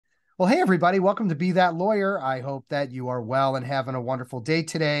Well, hey, everybody, welcome to Be That Lawyer. I hope that you are well and having a wonderful day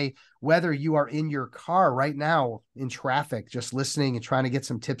today. Whether you are in your car right now in traffic, just listening and trying to get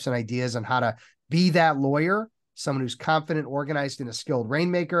some tips and ideas on how to be that lawyer, someone who's confident, organized, and a skilled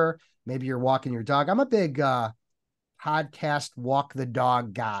rainmaker. Maybe you're walking your dog. I'm a big podcast walk the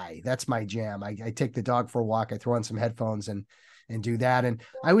dog guy. That's my jam. I take the dog for a walk. I throw on some headphones and do that. And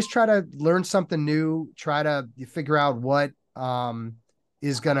I always try to learn something new, try to figure out what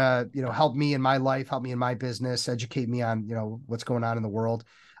is gonna, help me in my life, help me in my business, educate me on, what's going on in the world.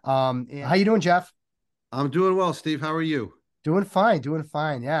 How you doing, Jeff? I'm doing well, Steve. How are you? Doing fine, doing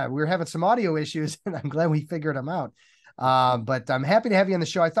fine. Yeah, we were having some audio issues, and I'm glad we figured them out. But I'm happy to have you on the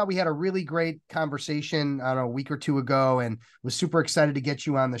show. I thought we had a really great conversation, I don't know, a week or two ago, and was super excited to get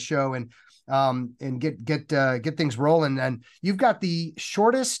you on the show and get things rolling. And you've got the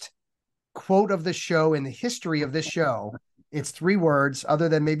shortest quote of the show in the history of this show. It's 3 words, other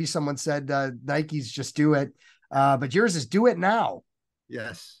than maybe someone said Nike's just do it. But yours is do it now.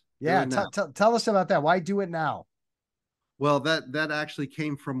 Yes, Yeah. doing now. Tell us about that. Why do it now? Well, that actually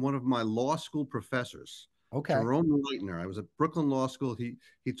came from one of my law school professors, Okay. Jerome Leitner. I was at Brooklyn Law School. He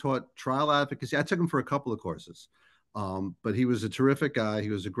taught trial advocacy. I took him for a couple of courses, but he was a terrific guy. He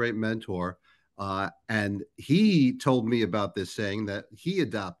was a great mentor, and he told me about this saying that he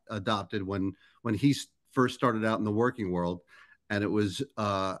adopted when he first started out in the working world, and it was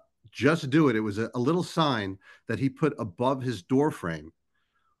just do it. It was a little sign that he put above his door frame.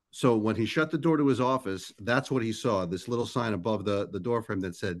 So when he shut the door to his office, that's what he saw, this little sign above the door frame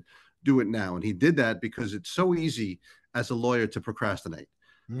that said, do it now. And he did that because it's so easy as a lawyer to procrastinate.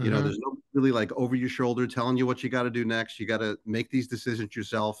 Mm-hmm. There's no really like over your shoulder telling you what you got to do next. You got to make these decisions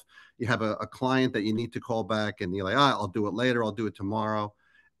yourself. You have a client that you need to call back and you're like, I'll do it later. I'll do it tomorrow.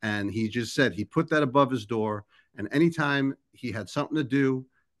 And he just said he put that above his door. And anytime he had something to do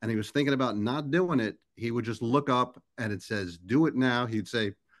and he was thinking about not doing it, he would just look up and it says, do it now. He'd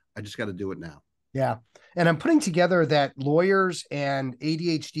say, I just got to do it now. Yeah. And I'm putting together that lawyers and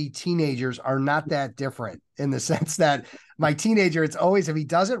ADHD teenagers are not that different in the sense that my teenager, it's always, if he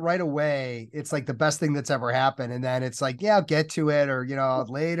does it right away, it's like the best thing that's ever happened. And then it's like, yeah, I'll get to it or,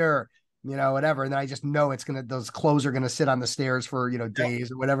 later, whatever. And then I just know those clothes are going to sit on the stairs for,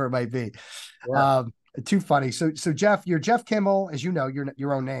 days or whatever it might be. Yeah. Um, Too funny. So Jeff, you're Jeff Kimmel, as you know,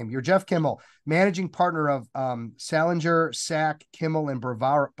 your own name. You're Jeff Kimmel, managing partner of Salenger, Sack, Kimmel, and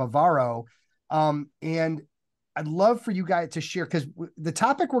Bavaro. And I'd love for you guys to share, because the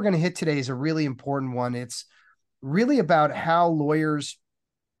topic we're going to hit today is a really important one. It's really about how lawyers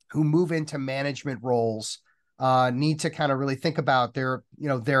who move into management roles need to kind of really think about the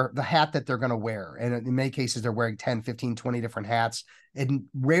hat that they're going to wear. And in many cases, they're wearing 10, 15, 20 different hats. It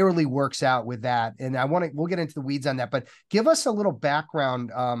rarely works out with that. And we'll get into the weeds on that, but give us a little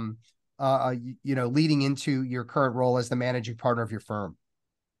background, leading into your current role as the managing partner of your firm.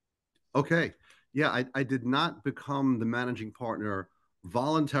 Okay. Yeah, I did not become the managing partner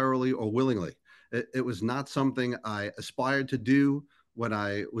voluntarily or willingly. It was not something I aspired to do when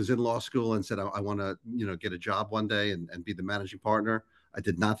I was in law school and said, I want to, get a job one day and be the managing partner. I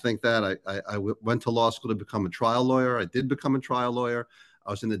did not think that. I went to law school to become a trial lawyer. I did become a trial lawyer.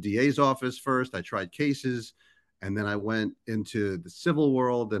 I was in the DA's office first. I tried cases. And then I went into the civil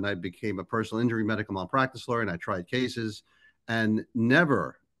world and I became a personal injury medical malpractice lawyer and I tried cases. And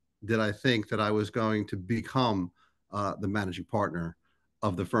never did I think that I was going to become the managing partner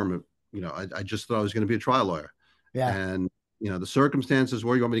of the firm. I just thought I was going to be a trial lawyer. Yeah. And, the circumstances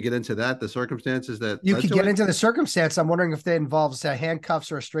where you want me to get into that, the circumstances that You led could to get it. into the circumstance. I'm wondering if that involves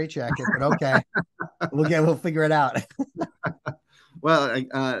handcuffs or a straitjacket, but okay. We'll figure it out. Well,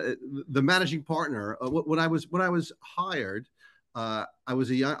 the managing partner, when I was hired, I was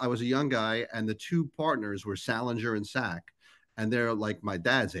a young guy, and the two partners were Salinger and Sack, and they're like my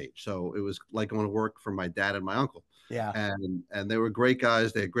dad's age, so it was like going to work for my dad and my uncle. Yeah. And they were great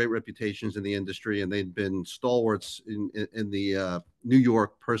guys. They had great reputations in the industry, and they'd been stalwarts in the New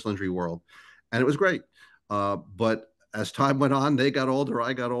York personal injury world, and it was great. But as time went on, they got older,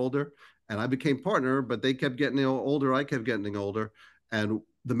 I got older, and I became partner. But they kept getting older, I kept getting older, and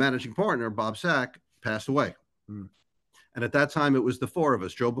the managing partner, Bob Sack, passed away. Hmm. And at that time, it was the four of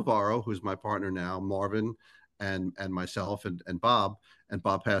us: Joe Bavaro, who's my partner now, Marvin, and myself, and Bob. And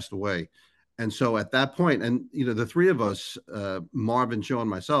Bob passed away. And so at that point, and the three of us, Marvin, Joe, and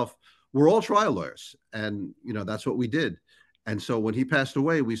myself, we're all trial lawyers, and that's what we did. And so when he passed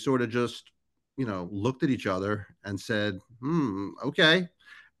away, we sort of just looked at each other and said, okay.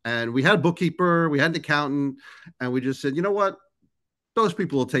 And we had a bookkeeper, we had an accountant, and we just said, you know what? Those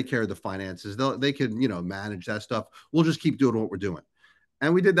people will take care of the finances. They can, manage that stuff. We'll just keep doing what we're doing.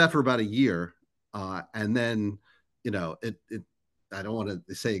 And we did that for about a year. And then, it I don't want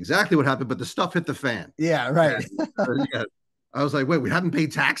to say exactly what happened, but the stuff hit the fan. Yeah, right. And yeah, I was like, wait, we haven't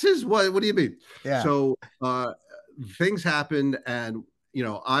paid taxes? What do you mean? Yeah. So things happened, and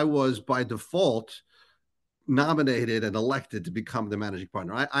I was by default nominated and elected to become the managing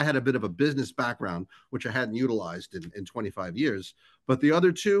partner. I had a bit of a business background, which I hadn't utilized in 25 years, but the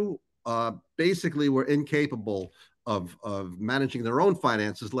other two basically were incapable of managing their own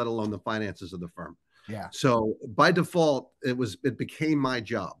finances, let alone the finances of the firm. Yeah. So by default, it became my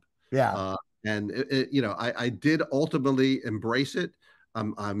job. Yeah. Uh, and I did ultimately embrace it.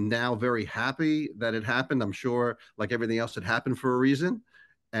 I'm now very happy that it happened. I'm sure, like everything else, it happened for a reason.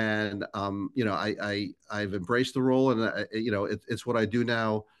 And I've embraced the role, and it's what I do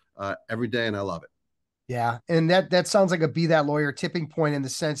now every day, and I love it. Yeah. And that sounds like a be that lawyer tipping point, in the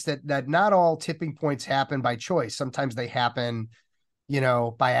sense that not all tipping points happen by choice. Sometimes they happen,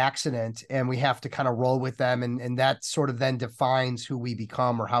 by accident, and we have to kind of roll with them. And that sort of then defines who we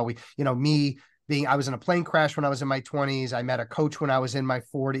become, or how we, me being, I was in a plane crash when I was in my 20s. I met a coach when I was in my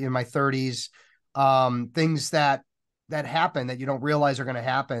 30s. Things that happen that you don't realize are going to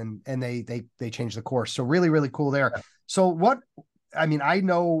happen, and they change the course. So really, really cool there. So I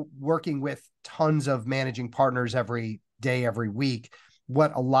know, working with tons of managing partners every day, every week,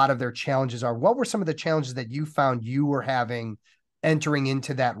 what a lot of their challenges are. What were some of the challenges that you found you were having entering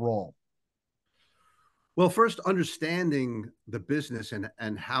into that role? Well, first, understanding the business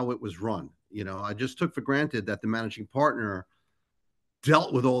and how it was run. I just took for granted that the managing partner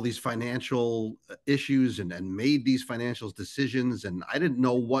dealt with all these financial issues and made these financial decisions. And I didn't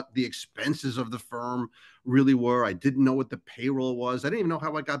know what the expenses of the firm really were. I didn't know what the payroll was. I didn't even know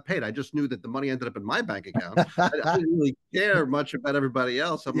how I got paid. I just knew that the money ended up in my bank account. I didn't really care much about everybody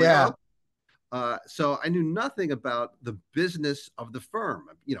else. I'm like, Yeah. oh, so I knew nothing about the business of the firm,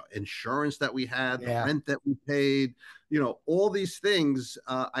 insurance that we had, the Yeah. rent that we paid, all these things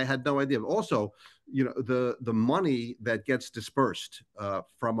I had no idea. Also, the money that gets dispersed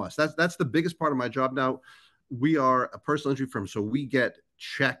from us. That's the biggest part of my job now. We are a personal injury firm, so we get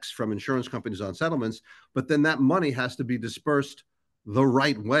checks from insurance companies on settlements, but then that money has to be dispersed the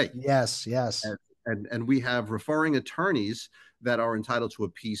right way. Yes. Yes. And we have referring attorneys that are entitled to a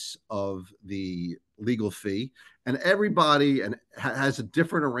piece of the legal fee, and everybody has a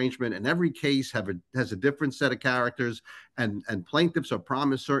different arrangement, and every case has a different set of characters, and plaintiffs are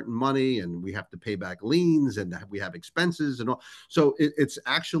promised certain money, and we have to pay back liens, and we have expenses and all. So it's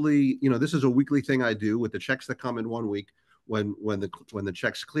actually, this is a weekly thing I do with the checks that come in one week. When the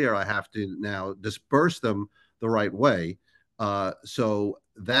checks clear, I have to now disperse them the right way. So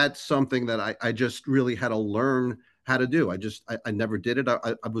that's something that I just really had to learn how to do. I never did it.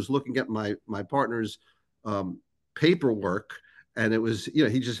 I was looking at my partner's um, paperwork, and it was,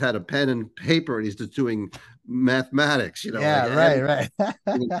 he just had a pen and paper, and he's just doing mathematics, like Yeah. adding Right. Right.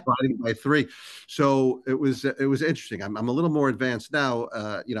 and dividing by three. So it was interesting. I'm a little more advanced now.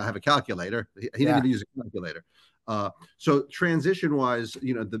 I have a calculator. He didn't Yeah. even use a calculator. So transition wise,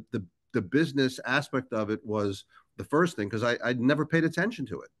 the business aspect of it was the first thing, because I'd never paid attention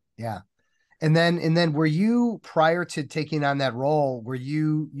to it. Yeah. And then were you, prior to taking on that role,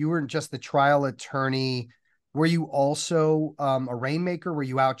 you weren't just the trial attorney? Were you also a rainmaker? Were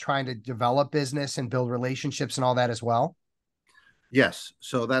you out trying to develop business and build relationships and all that as well? Yes.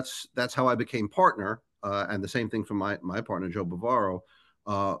 So that's how I became partner. And the same thing for my partner, Joe Bavaro.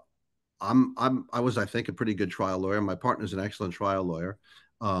 Uh, I was, I think, a pretty good trial lawyer. My partner's an excellent trial lawyer.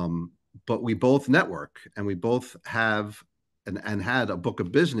 But we both network, and we both have and had a book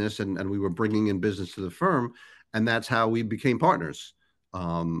of business, and we were bringing in business to the firm, and that's how we became partners.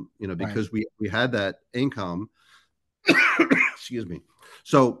 Right. Because we had that income. Excuse me.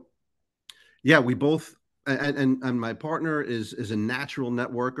 So yeah, we both, and my partner is a natural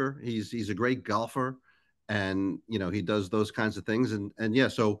networker. He's a great golfer, and he does those kinds of things. And yeah,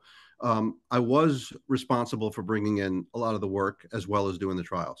 so I was responsible for bringing in a lot of the work as well as doing the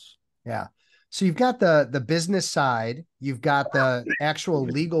trials. Yeah. So you've got the business side, you've got the actual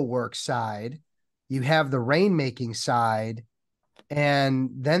legal work side, you have the rainmaking side, and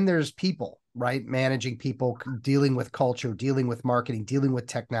then there's people, right? Managing people, dealing with culture, dealing with marketing, dealing with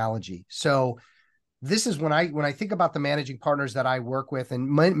technology. So this is when I think about the managing partners that I work with, and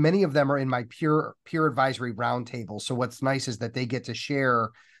many of them are in my peer advisory roundtable. So what's nice is that they get to share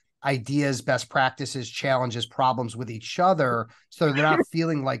ideas, best practices, challenges, problems with each other, so they're not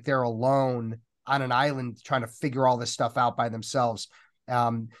feeling like they're alone on an island trying to figure all this stuff out by themselves.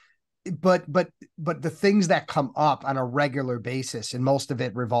 Um, but the things that come up on a regular basis, and most of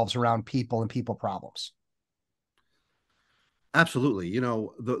it revolves around people and people problems. Absolutely.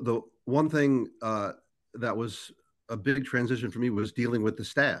 The one thing that was a big transition for me was dealing with the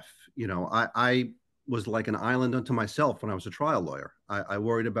staff. I was like an island unto myself when I was a trial lawyer. I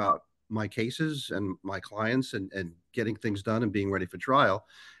worried about my cases and my clients and getting things done and being ready for trial.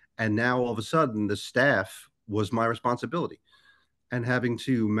 And now all of a sudden, the staff was my responsibility, and having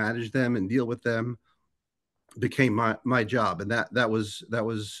to manage them and deal with them became my job. And that was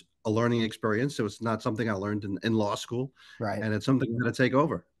a learning experience. So it's not something I learned in law school, Right. and it's something I had to take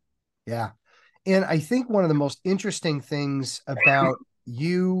over. Yeah. And I think one of the most interesting things about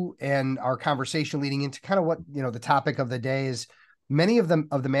you and our conversation leading into kind of what, the topic of the day is many of them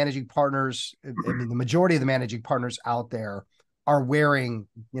of the managing partners, I mean, the majority of the managing partners out there are wearing,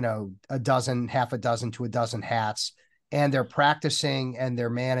 a dozen, half a dozen to a dozen hats, and they're practicing and they're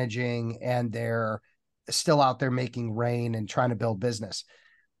managing and they're still out there making rain and trying to build business.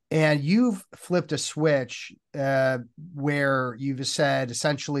 And you've flipped a switch where you've said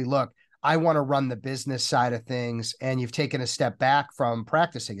essentially, look, I want to run the business side of things, and you've taken a step back from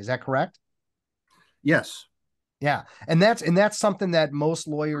practicing. Is that correct? Yes. Yeah. And that's something that most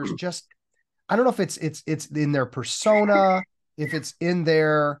lawyers just, I don't know if it's in their persona, if it's in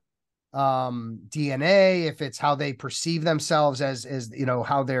their DNA, if it's how they perceive themselves as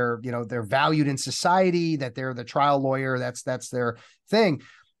how they're valued in society, that they're the trial lawyer, that's their thing.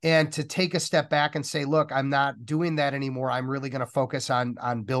 And to take a step back and say, look, I'm not doing that anymore. I'm really going to focus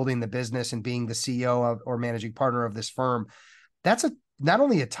on building the business and being the CEO of or managing partner of this firm. That's not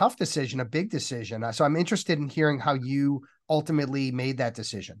only a tough decision, a big decision. So I'm interested in hearing how you ultimately made that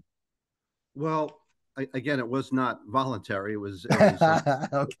decision. Well, again, it was not voluntary. It was something to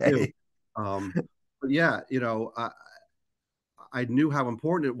do. Okay. Um, but yeah, I knew how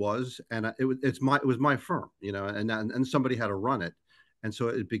important it was, and it was my firm, and somebody had to run it, and so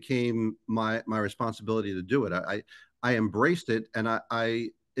it became my responsibility to do it. I embraced it, and I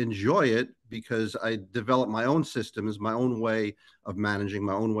enjoy it because I developed my own systems, my own way of managing,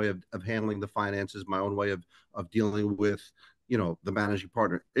 my own way of handling the finances, my own way of dealing with the managing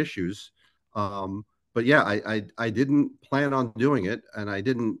partner issues. But yeah, I didn't plan on doing it, and I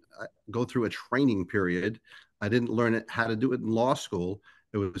didn't go through a training period. I didn't learn how to do it in law school.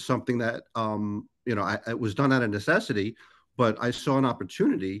 It was something that it was done out of necessity, but I saw an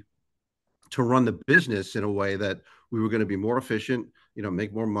opportunity to run the business in a way that we were going to be more efficient,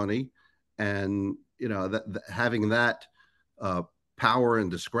 make more money, and that having that uh, power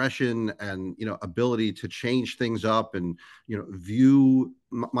and discretion and ability to change things up and view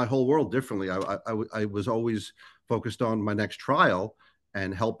my whole world differently. I was always focused on my next trial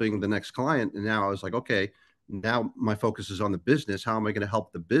and helping the next client, and now I was like, okay, now my focus is on the business. How am I going to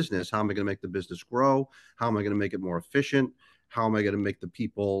help the business? How am I going to make the business grow? How am I going to make it more efficient? How am I going to make the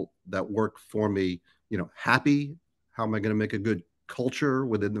people that work for me, happy? How am I going to make a good culture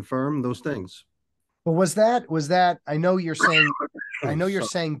within the firm? Those things. But was that I know you're So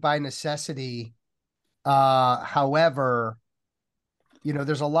saying by necessity. However,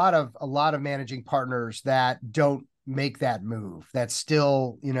 there's a lot of managing partners that don't make that move, that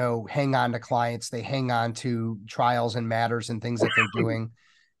still, hang on to clients, they hang on to trials and matters and things that they're doing.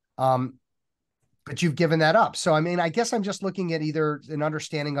 Um, but you've given that up. So, I mean, I guess I'm just looking at either an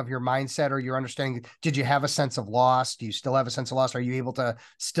understanding of your mindset or your understanding. Did you have a sense of loss? Do you still have a sense of loss? Are you able to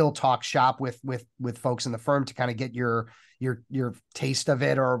still talk shop with folks in the firm to kind of get your taste of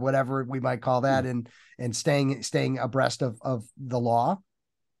it or whatever we might call that, and staying abreast of the law?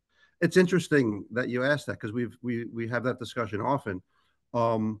 it's interesting that you asked that because we have that discussion often.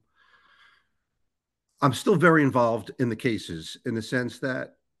 Um, I'm still very involved in the cases in the sense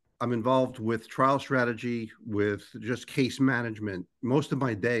that I'm involved with trial strategy, with just case management. Most of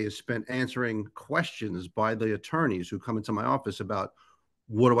my day is spent answering questions by the attorneys who come into my office about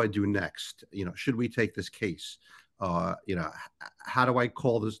what do I do next? Should we take this case? How do I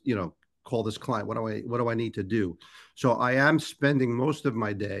call this client? What do I need to do? So I am spending most of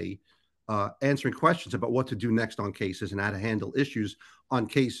my day answering questions about what to do next on cases and how to handle issues on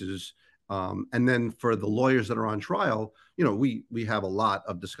cases. And then for the lawyers that are on trial, we have a lot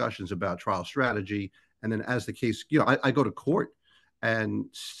of discussions about trial strategy. And then as the case, I go to court and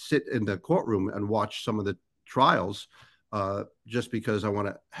sit in the courtroom and watch some of the trials just because I want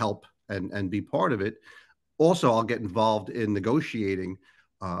to help and be part of it. Also, I'll get involved in negotiating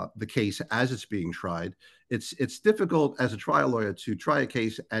the case as it's being tried. It's difficult as a trial lawyer to try a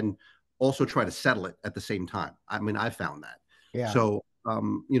case and also try to settle it at the same time. I mean, I found that. Yeah. So,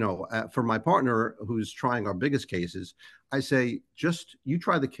 for my partner who's trying our biggest cases, I say, just you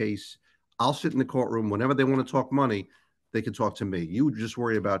try the case. I'll sit in the courtroom whenever they want to talk money. they can talk to me. You just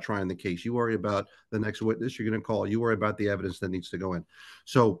worry about trying the case. You worry about the next witness you're going to call. You worry about the evidence that needs to go in.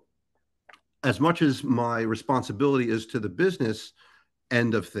 So as much as my responsibility is to the business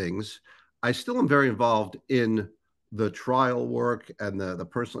end of things, I still am very involved in the trial work and the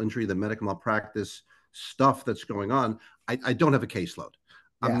personal injury, the medical malpractice stuff that's going on. I don't have a caseload.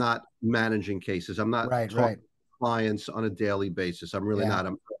 I'm Yeah. not managing cases. I'm not Right. talking Right. to clients on a daily basis. I'm really Yeah.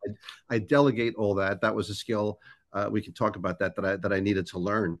 not. I delegate all that. That was a skill we can talk about that I needed to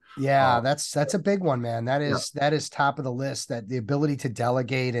learn. Yeah, that's a big one, man. That Yeah, is top of the list, that the ability to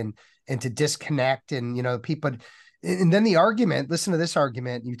delegate and to disconnect, and people. And then the argument, listen to this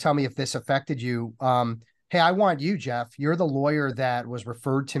argument. You tell me if this affected you. Hey, I want you, Jeff. You're the lawyer that was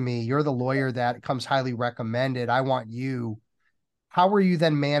referred to me. You're the lawyer that comes highly recommended. I want you. How are you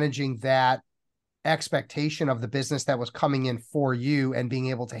then managing that expectation of the business that was coming in for you and being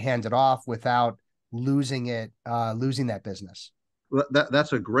able to hand it off without losing that business? well,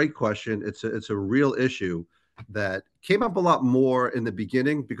 that's a great question. It's a real issue that came up a lot more in the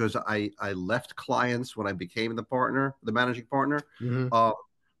beginning because I left clients when I became the managing partner. Mm-hmm. Uh,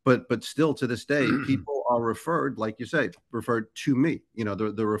 but still to this day, people are referred, like you say, referred to me.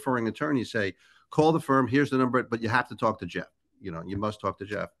 The referring attorneys say, call the firm. Here's the number, but you have to talk to Jeff. You must talk to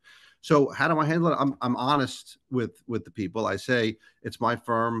Jeff. So how do I handle it? I'm honest with the people. I say it's my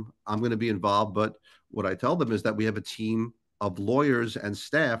firm. I'm going to be involved, but what I tell them is that we have a team of lawyers and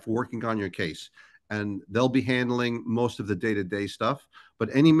staff working on your case, and they'll be handling most of the day-to-day stuff. But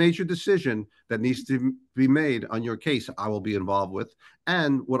any major decision that needs to be made on your case, I will be involved with.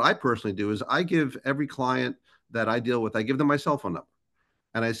 And what I personally do is I give every client that I deal with, I give them my cell phone number.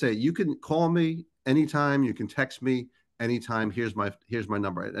 And I say, you can call me anytime, you can text me anytime. Here's my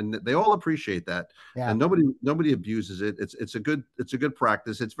number. And they all appreciate that. Yeah. And nobody abuses it. It's a good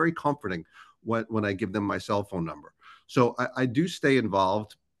practice. It's very comforting when I give them my cell phone number. So I do stay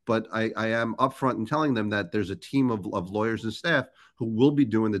involved, but I am upfront in telling them that there's a team of lawyers and staff who will be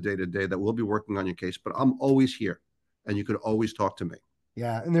doing the day-to-day, that will be working on your case, but I'm always here and you could always talk to me.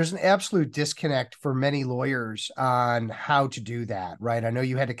 Yeah. And there's an absolute disconnect for many lawyers on how to do that, right? I know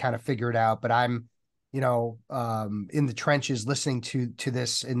you had to kind of figure it out, but I'm, in the trenches listening to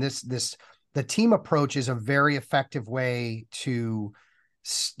this, and the team approach is a very effective way to,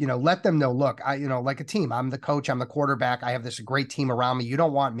 let them know, look, like a team, I'm the coach, I'm the quarterback. I have this great team around me. You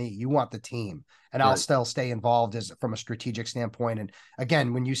don't want me, you want the team, and I'll Right. still stay involved as from a strategic standpoint. And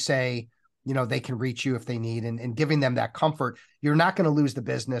again, when you say, they can reach you if they need, and giving them that comfort, you're not going to lose the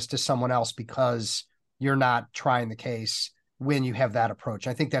business to someone else because you're not trying the case when you have that approach.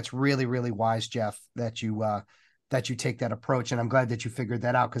 I think that's really, really wise, Jeff, that you take that approach. And I'm glad that you figured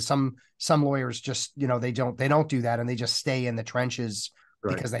that out, because some lawyers just, they don't do that, and they just stay in the trenches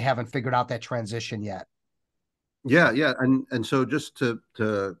Right. because they haven't figured out that transition yet. Yeah, yeah. And so just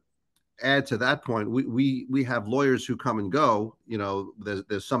to add to that point, we have lawyers who come and go.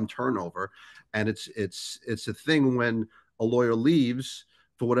 There's some turnover, and it's a thing when a lawyer leaves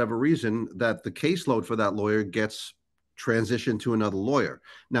for whatever reason, that the caseload for that lawyer gets transitioned to another lawyer.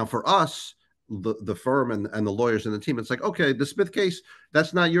 Now for us, the firm and the lawyers and the team, it's like, okay, the Smith case,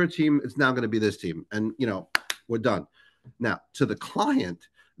 that's not your team, it's now going to be this team, and we're done. Now to the client,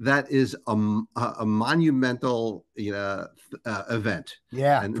 that is a monumental event.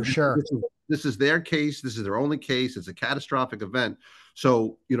 Yeah, And for sure. this is their case. This is their only case. It's a catastrophic event.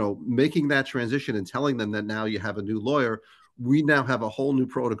 So, making that transition and telling them that now you have a new lawyer, we now have a whole new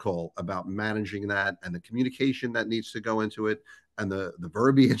protocol about managing that, and the communication that needs to go into it, and the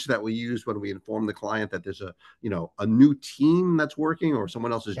verbiage that we use when we inform the client that there's a new team that's working, or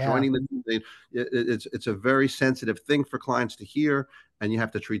someone else is Yeah. joining the team. It's a very sensitive thing for clients to hear, and you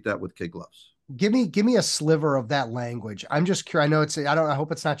have to treat that with kid gloves. Give me a sliver of that language. I'm just curious. I know I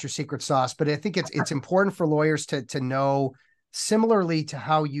hope it's not your secret sauce, but I think it's important for lawyers to know, similarly to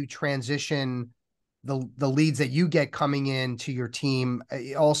how you transition the leads that you get coming in to your team,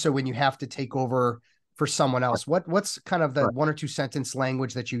 also when you have to take over for someone else. What's kind of the Right. one or two sentence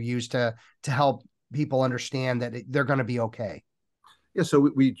language that you use to help people understand that they're going to be okay? Yeah,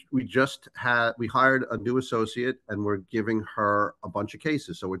 so we hired a new associate, and we're giving her a bunch of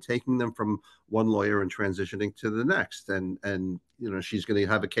cases. So we're taking them from one lawyer and transitioning to the next, and she's going to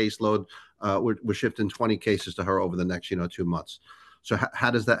have a caseload. We're shifting 20 cases to her over the next 2 months. So how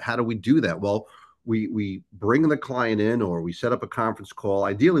do we do that? Well, we bring the client in, or we set up a conference call.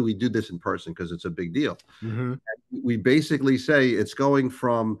 Ideally, we do this in person because it's a big deal. Mm-hmm. We basically say it's going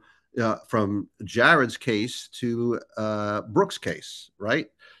from Jared's case to Brooke's case, right?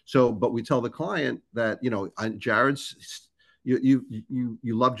 So, but we tell the client that Jared's, you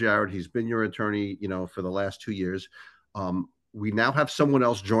love Jared. He's been your attorney, for the last 2 years. We now have someone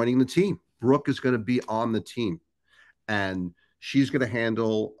else joining the team. Brooke is going to be on the team, and she's going to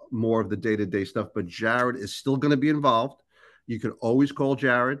handle more of the day-to-day stuff. But Jared is still going to be involved. You can always call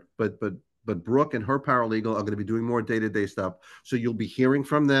Jared, but Brooke and her paralegal are going to be doing more day-to-day stuff. So you'll be hearing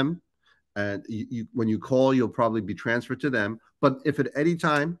from them, and when you call, you'll probably be transferred to them. But if at any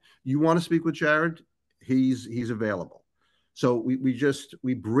time you want to speak with Jared, he's available. So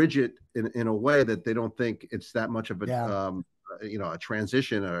we bridge it in a way that they don't think it's that much of a Yeah. A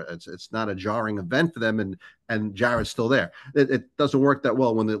transition, or it's not a jarring event for them, and Jared's still there. It doesn't work that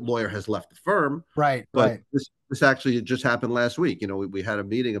well when the lawyer has left the firm. Right. But Right. this actually just happened last week. We had a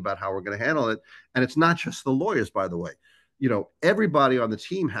meeting about how we're going to handle it, and it's not just the lawyers, by the way. Everybody on the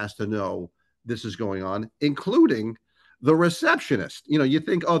team has to know this is going on, including the receptionist. You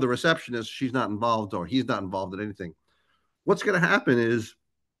think, oh, the receptionist, she's not involved or he's not involved in anything. What's going to happen is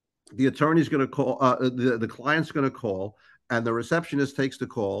the attorney's going to call, the client's going to call, and the receptionist takes the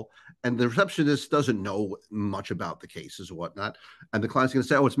call, and the receptionist doesn't know much about the cases or whatnot. And the client's going to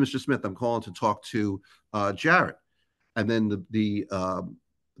say, oh, it's Mr. Smith. I'm calling to talk to Jared. And then the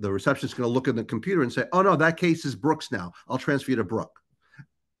receptionist is going to look at the computer and say, oh, no, that case is Brooke's now. I'll transfer you to Brooke.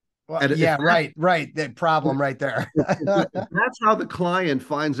 Well, yeah, right. That problem right there. If that's how the client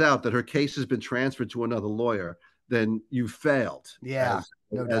finds out that her case has been transferred to another lawyer, then you failed. Yeah,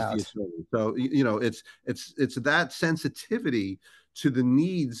 no doubt. The attorney. So it's that sensitivity to the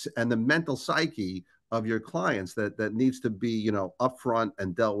needs and the mental psyche of your clients that needs to be upfront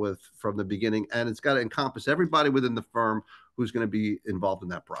and dealt with from the beginning, and it's got to encompass everybody within the firm who's going to be involved in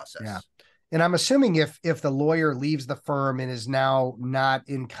that process. Yeah. And I'm assuming if the lawyer leaves the firm and is now not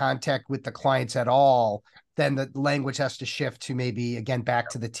in contact with the clients at all, then the language has to shift to maybe again back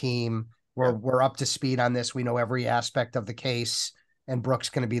to the team. We're up to speed on this. We know every aspect of the case, and Brooke's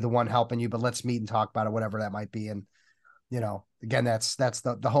going to be the one helping you. But let's meet and talk about it, whatever that might be. And again, that's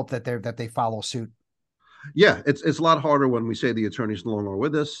the hope that they follow suit. Yeah, it's a lot harder when we say the attorney's no longer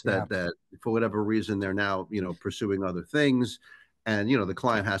with us. That for whatever reason they're now pursuing other things. And the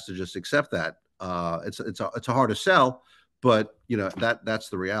client has to just accept that. It's a harder sell, but that's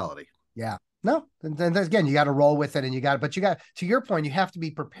the reality. Yeah. No, and then again, you got to roll with it, and but to your point, you have to be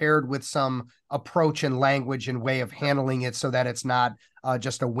prepared with some approach and language and way of handling it so that it's not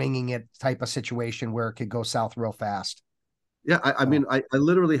just a winging it type of situation where it could go south real fast. Yeah, I mean, I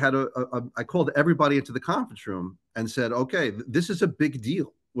literally had I called everybody into the conference room and said, okay, this is a big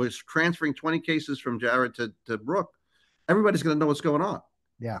deal. We're transferring 20 cases from Jared to Brooke. Everybody's going to know what's going on.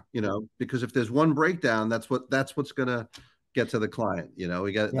 Yeah. Because if there's one breakdown, that's what's going to get to the client. It's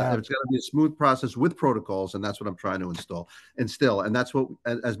got to be a smooth process with protocols. And that's what I'm trying to instill. And that's what,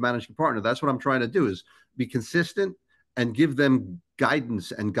 as managing partner, that's what I'm trying to do is be consistent and give them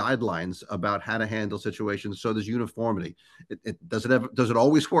guidance and guidelines about how to handle situations. So there's uniformity. Does it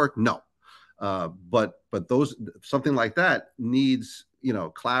always work? No. But something like that needs,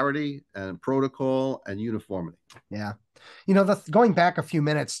 clarity and protocol and uniformity. Yeah. Going back a few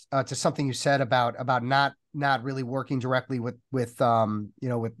minutes to something you said about not really working directly with having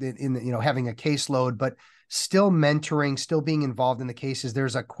a caseload, but still mentoring, still being involved in the cases.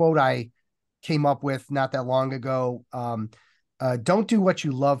 There's a quote I came up with not that long ago. Don't do what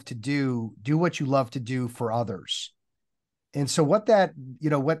you love to do what you love to do for others. And so what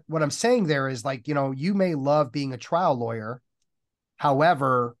I'm saying there is you may love being a trial lawyer.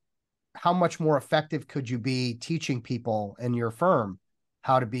 However, how much more effective could you be teaching people in your firm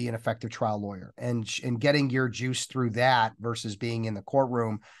how to be an effective trial lawyer and getting your juice through that versus being in the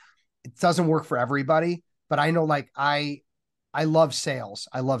courtroom? It doesn't work for everybody, but I know I love sales.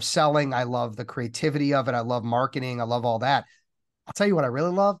 I love selling. I love the creativity of it. I love marketing. I love all that. I'll tell you what I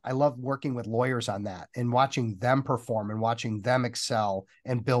really love. I love working with lawyers on that and watching them perform and watching them excel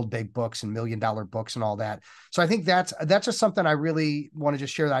and build big books and $1 million books and all that. So I think that's just something I really want to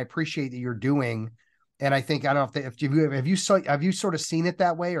just share that I appreciate that you're doing. And I think, I don't know if have you sort of seen it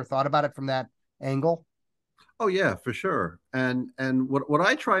that way or thought about it from that angle? Oh yeah, for sure. And what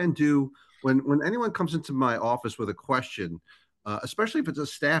I try and do when anyone comes into my office with a question, especially if it's a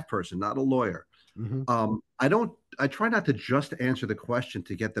staff person, not a lawyer, mm-hmm. I try not to just answer the question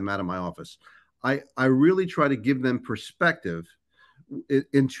to get them out of my office. I really try to give them perspective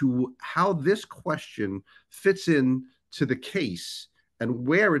into how this question fits in to the case and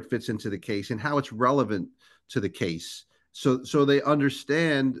where it fits into the case and how it's relevant to the case. So they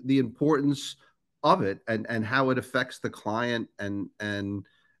understand the importance of it and how it affects the client and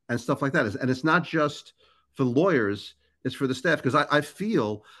stuff like that. And it's not just for lawyers, it's for the staff. Because I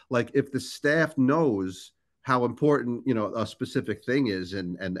feel like if the staff knows how important, a specific thing is,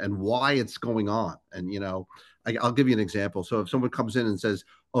 and why it's going on. And, I'll give you an example. So if someone comes in and says,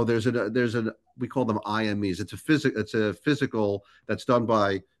 oh, we call them IMEs. It's a physical that's done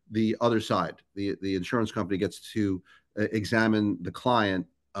by the other side. The insurance company gets to examine the client.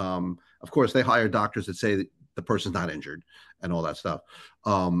 Of course, they hire doctors that say that the person's not injured and all that stuff.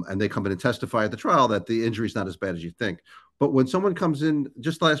 And they come in and testify at the trial that the injury is not as bad as you think. But when someone comes in,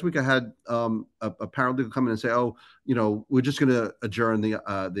 just last week, I had a paralegal come in and say, "Oh, we're just going to adjourn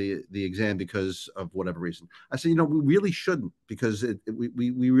the exam because of whatever reason." I said, we really shouldn't, because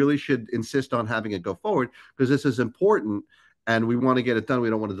we really should insist on having it go forward, because this is important and we want to get it done.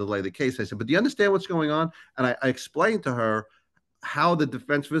 We don't want to delay the case. I said, "But do you understand what's going on?" And I explained to her how the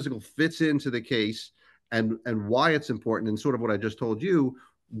defense physical fits into the case, and why it's important, and sort of what I just told you,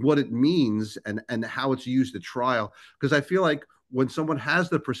 what it means, and how it's used at trial. Because I feel like when someone has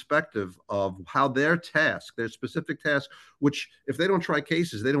the perspective of how their specific task, which if they don't try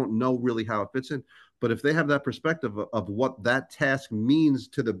cases, they don't know really how it fits in. But if they have that perspective of what that task means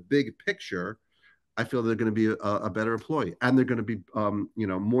to the big picture, I feel they're going to be a better employee, and they're going to be,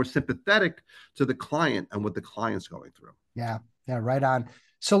 more sympathetic to the client and what the client's going through. Yeah. Yeah. Right on.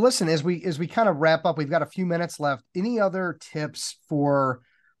 So listen, as we kind of wrap up, we've got a few minutes left. Any other tips for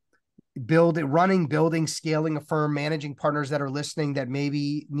building, scaling a firm, managing partners that are listening that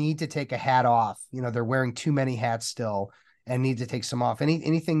maybe need to take a hat off? They're wearing too many hats still and need to take some off.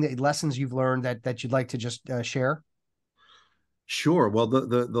 Anything lessons you've learned that you'd like to just share? Sure. Well,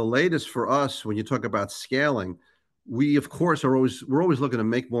 the latest for us, when you talk about scaling, we of course we're always looking to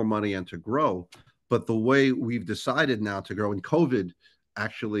make more money and to grow. But the way we've decided now to grow, and COVID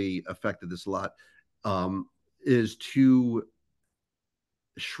actually affected this a lot, is to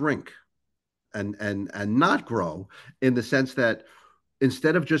shrink and not grow, in the sense that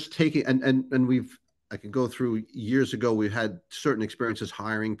instead of just taking, and I can go through, years ago, we had certain experiences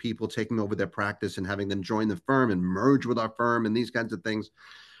hiring people, taking over their practice and having them join the firm and merge with our firm and these kinds of things.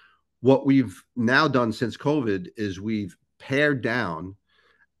 What we've now done since COVID is we've pared down,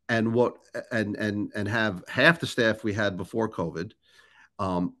 and have half the staff we had before COVID.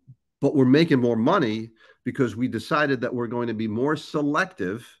 But we're making more money because we decided that we're going to be more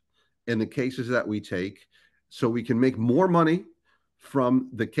selective in the cases that we take, so we can make more money from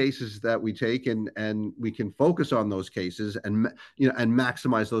the cases that we take, and we can focus on those cases, and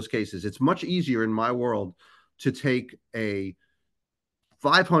maximize those cases. It's much easier in my world to take a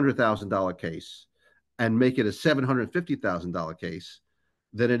 $500,000 case and make it a $750,000 case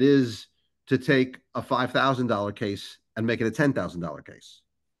than it is to take a $5,000 case and make it a $10,000 case.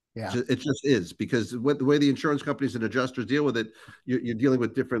 Yeah. It just is, because the way the insurance companies and adjusters deal with it, you're dealing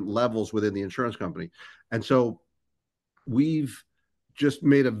with different levels within the insurance company. And so we've just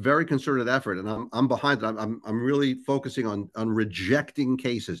made a very concerted effort, and I'm behind it. I'm really focusing on rejecting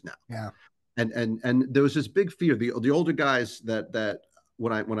cases now. Yeah. And there was this big fear. The older guys that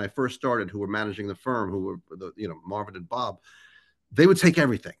when I first started, who were managing the firm, who were Marvin and Bob, they would take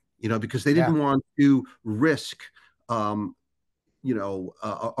everything, because they didn't want to risk, a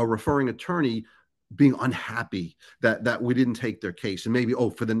referring attorney being unhappy that we didn't take their case, and maybe,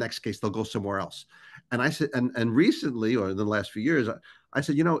 for the next case they'll go somewhere else. And I said, and recently, or in the last few years, I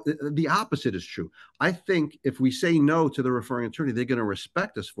said, the opposite is true. I think if we say no to the referring attorney, they're going to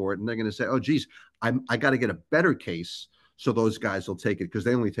respect us for it, and they're going to say, oh, geez, I got to get a better case, so those guys will take it, because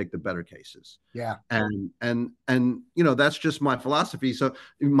they only take the better cases. Yeah. And that's just my philosophy. So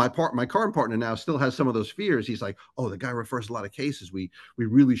my current partner now still has some of those fears. He's like, oh, the guy refers a lot of cases. We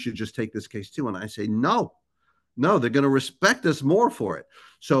really should just take this case too. And I say, no, they're going to respect us more for it.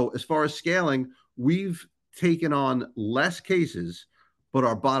 So as far as scaling, we've taken on less cases, but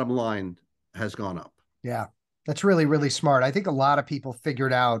our bottom line has gone up. Yeah. That's really, really smart. I think a lot of people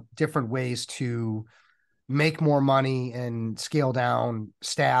figured out different ways to make more money and scale down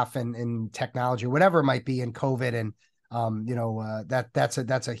staff and technology, whatever it might be, in COVID. And,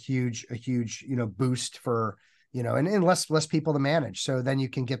 that's a huge, boost for, and less people to manage. So then you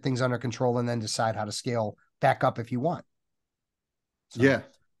can get things under control and then decide how to scale back up if you want. So, yeah.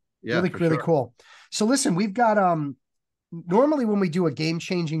 Really, really sure. cool. So listen, we've got, normally when we do a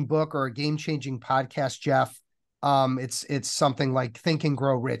game-changing book or a game-changing podcast, Jeff, it's something like Think and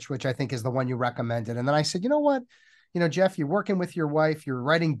Grow Rich, which I think is the one you recommended. And then I said, you know what, Jeff, you're working with your wife, you're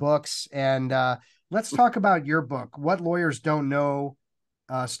writing books, and let's talk about your book, What Lawyers Don't Know,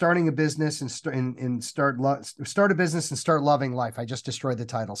 Starting a Business and Start a Business and Start Loving Life. I just destroyed the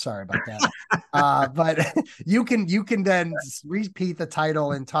title. Sorry about that. But you can then repeat the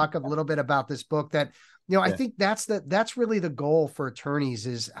title and talk a little bit about this book that, I think that's really the goal for attorneys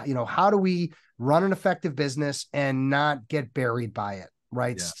is, how do we run an effective business and not get buried by it,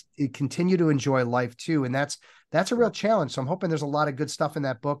 right? Yeah. Continue to enjoy life too. And that's a real challenge. So I'm hoping there's a lot of good stuff in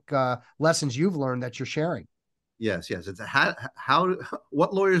that book, lessons you've learned that you're sharing. Yes. It's how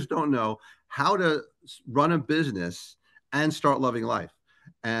what lawyers don't know, how to run a business and start loving life.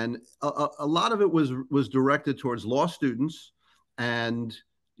 And a lot of it was directed towards law students and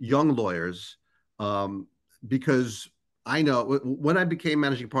young lawyers, because I know when I became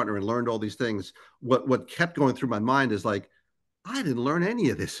managing partner and learned all these things, what kept going through my mind is like, I didn't learn any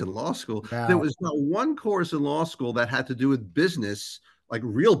of this in law school. There Yeah. was not one course in law school that had to do with business, like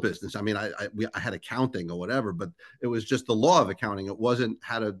real business. I mean, I had accounting or whatever, but it was just the law of accounting. It wasn't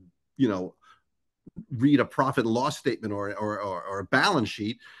how to, read a profit and loss statement or a balance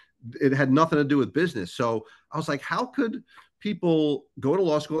sheet. It had nothing to do with business. So I was like, how could people go to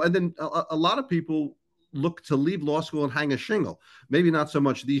law school? And then a lot of people look to leave law school and hang a shingle. Maybe not so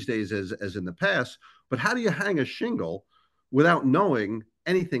much these days as in the past, but how do you hang a shingle without knowing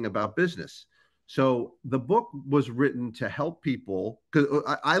anything about business? So the book was written to help people, because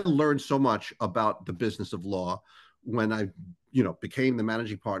I learned so much about the business of law when I became the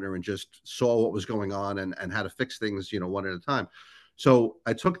managing partner and just saw what was going on and how to fix things one at a time. So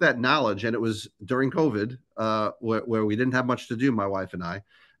I took that knowledge, and it was during COVID, where we didn't have much to do, my wife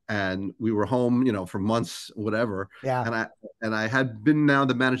and we were home for months, whatever. Yeah. And I had been now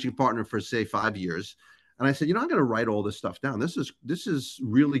the managing partner for, say, 5 years. And I said, I'm going to write all this stuff down. This is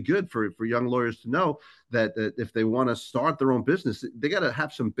really good for young lawyers to know that if they want to start their own business, they got to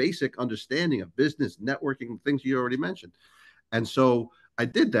have some basic understanding of business, networking, things you already mentioned. And so I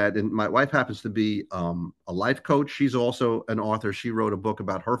did that. And my wife happens to be a life coach. She's also an author. She wrote a book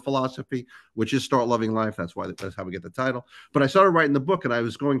about her philosophy, which is Start Loving Life. That's how we get the title. But I started writing the book, and I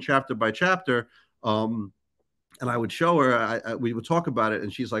was going chapter by chapter. And I would show her, we would talk about it,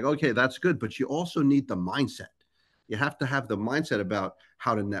 and she's like, okay, that's good, but you also need the mindset. You have to have the mindset about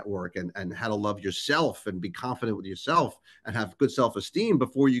how to network and how to love yourself and be confident with yourself and have good self-esteem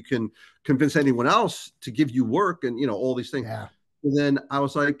before you can convince anyone else to give you work and, all these things. Yeah. And then I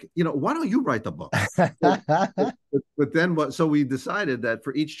was like, why don't you write the book? But then so we decided that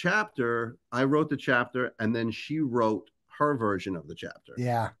for each chapter, I wrote the chapter, and then she wrote her version of the chapter.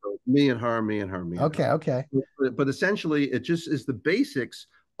 Yeah. So me and her, me and her, me and Okay. her. Okay. But essentially, it just is the basics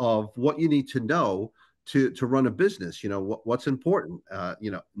of what you need to know to run a business. What's important.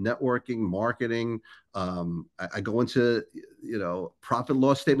 Networking, marketing. I go into profit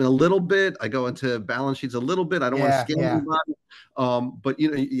loss statement a little bit. I go into balance sheets a little bit. I don't want to scare anybody. But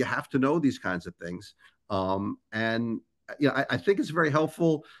you have to know these kinds of things. And I think it's very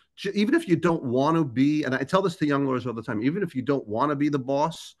helpful. Even if you don't want to be, and I tell this to young lawyers all the time, even if you don't want to be the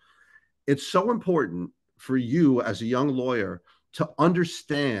boss, it's so important for you as a young lawyer to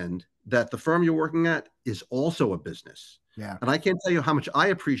understand that the firm you're working at is also a business. Yeah. And I can't tell you how much I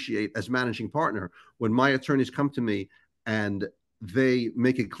appreciate as managing partner when my attorneys come to me and they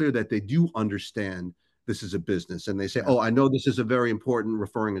make it clear that they do understand this is a business, and they say, "Oh, I know this is a very important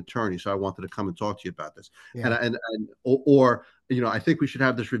referring attorney, so I wanted to come and talk to you about this." Yeah. Or I think we should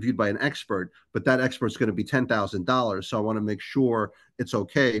have this reviewed by an expert, but that expert's going to be $10,000, so I want to make sure it's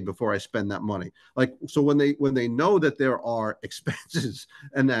okay before I spend that money. Like, so when they know that there are expenses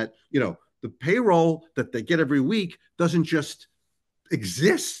and that the payroll that they get every week doesn't just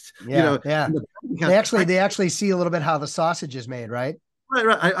exist. Yeah. Yeah. They actually see a little bit how the sausage is made, right?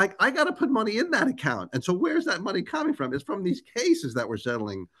 Right. I got to put money in that account. And so where's that money coming from? It's from these cases that we're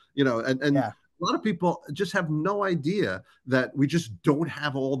settling, and a lot of people just have no idea that we just don't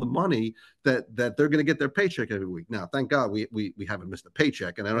have all the money that they're going to get their paycheck every week. Now, thank God we haven't missed a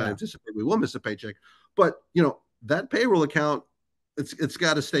paycheck, and I don't anticipate we will miss a paycheck. But, that payroll account, it's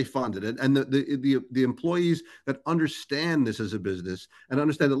got to stay funded. And the employees that understand this as a business and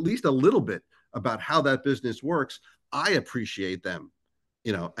understand at least a little bit about how that business works, I appreciate them.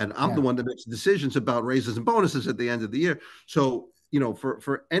 And I'm the one that makes decisions about raises and bonuses at the end of the year. So,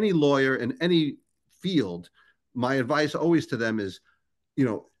 for any lawyer in any field, my advice always to them is,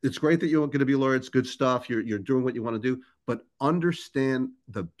 it's great that you're going to be a lawyer. It's good stuff. You're doing what you want to do, but understand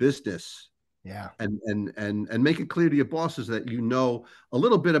the business. Yeah. And make it clear to your bosses that a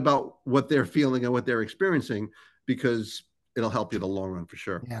little bit about what they're feeling and what they're experiencing, because it'll help you in the long run for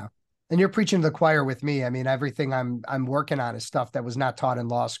sure. Yeah. And you're preaching to the choir with me. I mean, everything I'm working on is stuff that was not taught in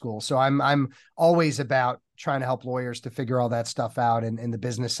law school. So I'm always about trying to help lawyers to figure all that stuff out and the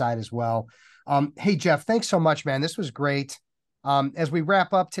business side as well. Hey, Jeff, thanks so much, man. This was great. As we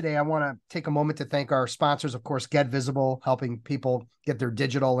wrap up today, I want to take a moment to thank our sponsors, of course, Get Visible, helping people get their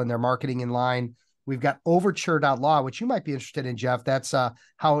digital and their marketing in line. We've got overture.law, which you might be interested in, Jeff. That's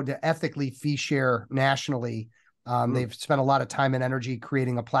how to ethically fee share nationally. They've spent a lot of time and energy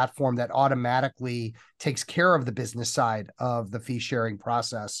creating a platform that automatically takes care of the business side of the fee sharing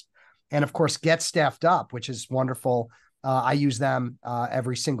process. And of course, Get Staffed Up, which is wonderful. I use them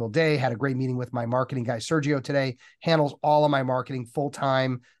every single day. Had a great meeting with my marketing guy, Sergio, today. Handles all of my marketing full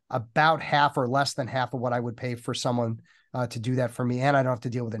time, about half or less than half of what I would pay for someone to do that for me. And I don't have to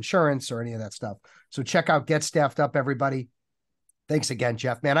deal with insurance or any of that stuff. So check out Get Staffed Up, everybody. Thanks again,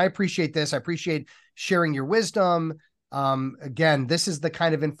 Jeff, man. I appreciate this. I appreciate sharing your wisdom. Again, this is the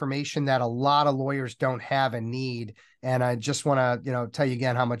kind of information that a lot of lawyers don't have and need. And I just want to, tell you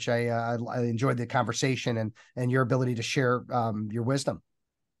again how much I enjoyed the conversation and your ability to share your wisdom.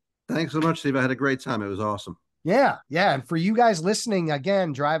 Thanks so much, Steve. I had a great time. It was awesome. Yeah. And for you guys listening,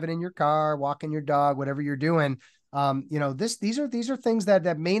 again, driving in your car, walking your dog, whatever you're doing, these are things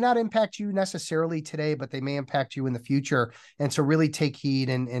that may not impact you necessarily today, but they may impact you in the future. And so really take heed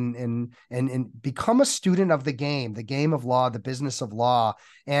and become a student of the game of law, the business of law,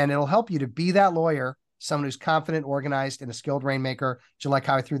 and it'll help you to be that lawyer, someone who's confident, organized, and a skilled rainmaker. Do you like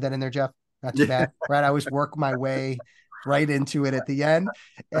how I threw that in there, Jeff? Not too bad, right? I always work my way right into it at the end.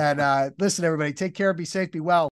 And listen, everybody, take care, be safe, be well.